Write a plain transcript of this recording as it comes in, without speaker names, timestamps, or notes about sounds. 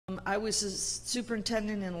I was a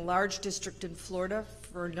superintendent in a large district in Florida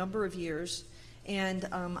for a number of years, and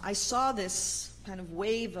I saw this kind of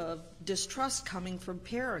wave of distrust coming from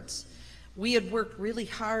parents. We had worked really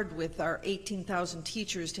hard with our 18,000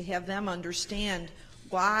 teachers to have them understand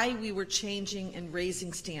why we were changing and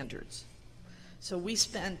raising standards. So we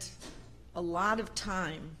spent a lot of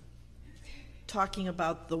time talking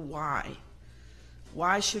about the why.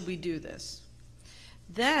 Why should we do this?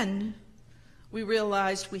 Then we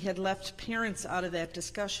realized we had left parents out of that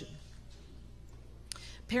discussion.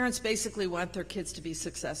 Parents basically want their kids to be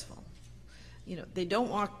successful. You know, they don't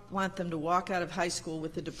want them to walk out of high school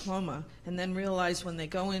with a diploma and then realize when they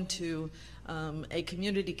go into a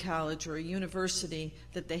community college or a university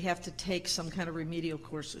that they have to take some kind of remedial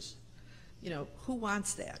courses. You know, who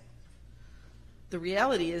wants that? The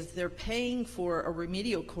reality is they're paying for a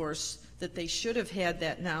remedial course that they should have had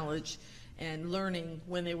that knowledge and learning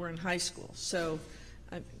when they were in high school. So,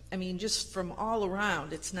 I mean, just from all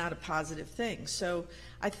around, it's not a positive thing. So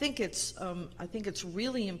I think it's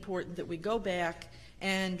really important that we go back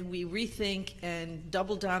and we rethink and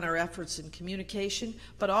double down our efforts in communication,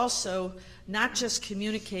 but also not just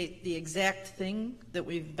communicate the exact thing that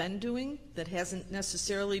we've been doing that hasn't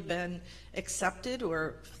necessarily been accepted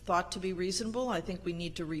or thought to be reasonable. I think we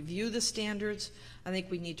need to review the standards. I think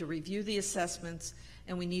we need to review the assessments,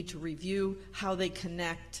 and we need to review how they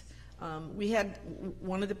connect. We had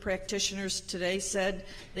one of the practitioners today said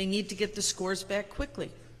they need to get the scores back quickly.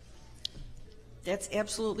 That's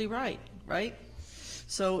absolutely right, right?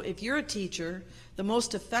 So if you're a teacher, the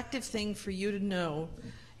most effective thing for you to know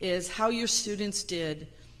is how your students did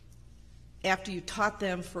after you taught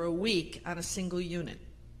them for a week on a single unit.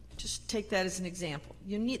 Just take that as an example.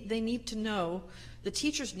 They need to know, the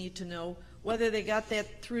teachers need to know whether they got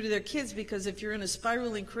that through to their kids, because if you're in a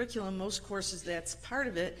spiraling curriculum, most courses that's part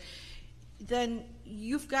of it, then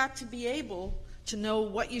you've got to be able to know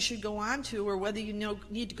what you should go on to or whether you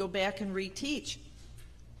need to go back and reteach.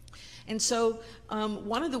 And so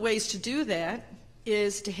one of the ways to do that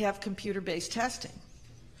is to have computer-based testing.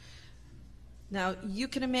 Now, you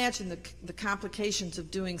can imagine the complications of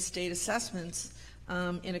doing state assessments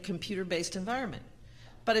in a computer-based environment,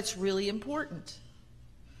 but it's really important.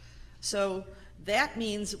 So that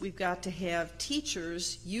means that we've got to have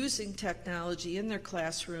teachers using technology in their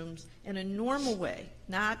classrooms in a normal way,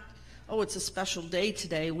 not, oh, it's a special day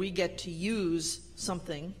today, we get to use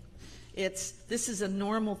something. This is a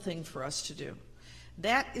normal thing for us to do.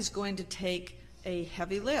 That is going to take a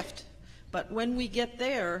heavy lift. But when we get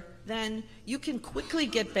there, then you can quickly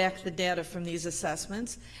get back the data from these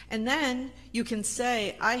assessments, and then you can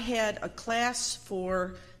say, I had a class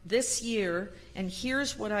for this year, and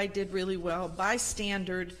here's what I did really well by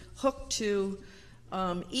standard, hooked to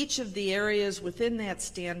each of the areas within that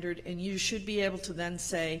standard, and you should be able to then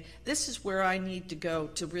say, this is where I need to go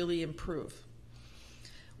to really improve.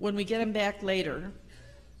 When we get them back later,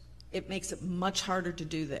 it makes it much harder to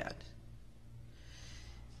do that.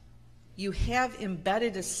 You have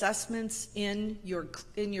embedded assessments in your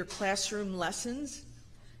classroom lessons,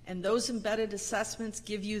 and those embedded assessments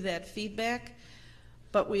give you that feedback,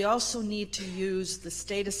 but we also need to use the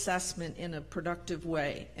state assessment in a productive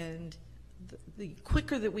way, and the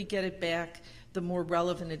quicker that we get it back, the more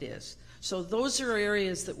relevant it is. So those are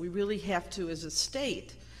areas that we really have to, as a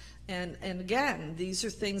state, and again, these are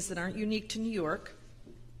things that aren't unique to New York,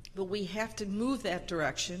 but we have to move that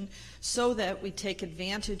direction so that we take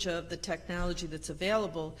advantage of the technology that's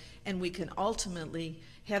available, and we can ultimately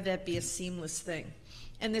have that be a seamless thing.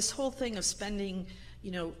 And this whole thing of spending,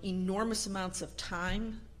 you know, enormous amounts of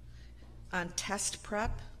time on test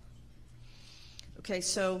prep. Okay,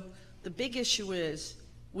 so the big issue is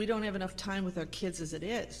we don't have enough time with our kids as it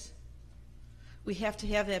is. We have to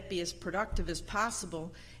have that be as productive as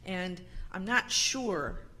possible, and I'm not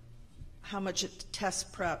sure how much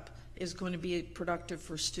test prep is going to be productive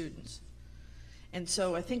for students. And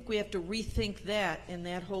so I think we have to rethink that and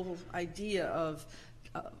that whole idea of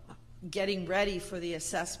getting ready for the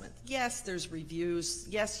assessment. Yes, there's reviews.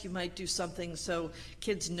 Yes, you might do something so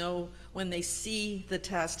kids know when they see the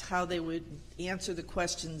test how they would answer the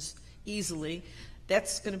questions easily.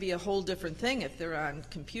 That's going to be a whole different thing if they're on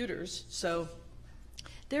computers. So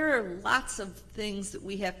there are lots of things that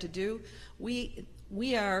we have to do.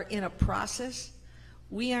 We are in a process.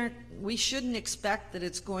 We shouldn't expect that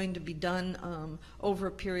it's going to be done over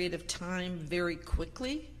a period of time very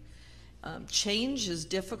quickly. Change is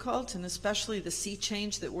difficult, and especially the sea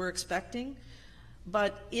change that we're expecting,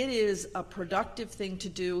 but it is a productive thing to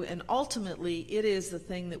do, and ultimately it is the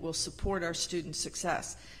thing that will support our student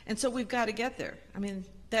success. And so we've got to get there. I mean,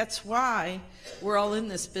 that's why we're all in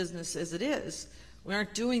this business as it is. We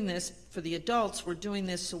aren't doing this for the adults, we're doing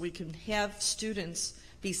this so we can have students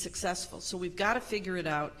be successful. So we've got to figure it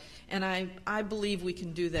out, and I believe we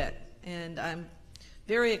can do that. And I'm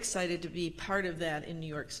very excited to be part of that in New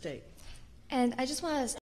York State. And I just want to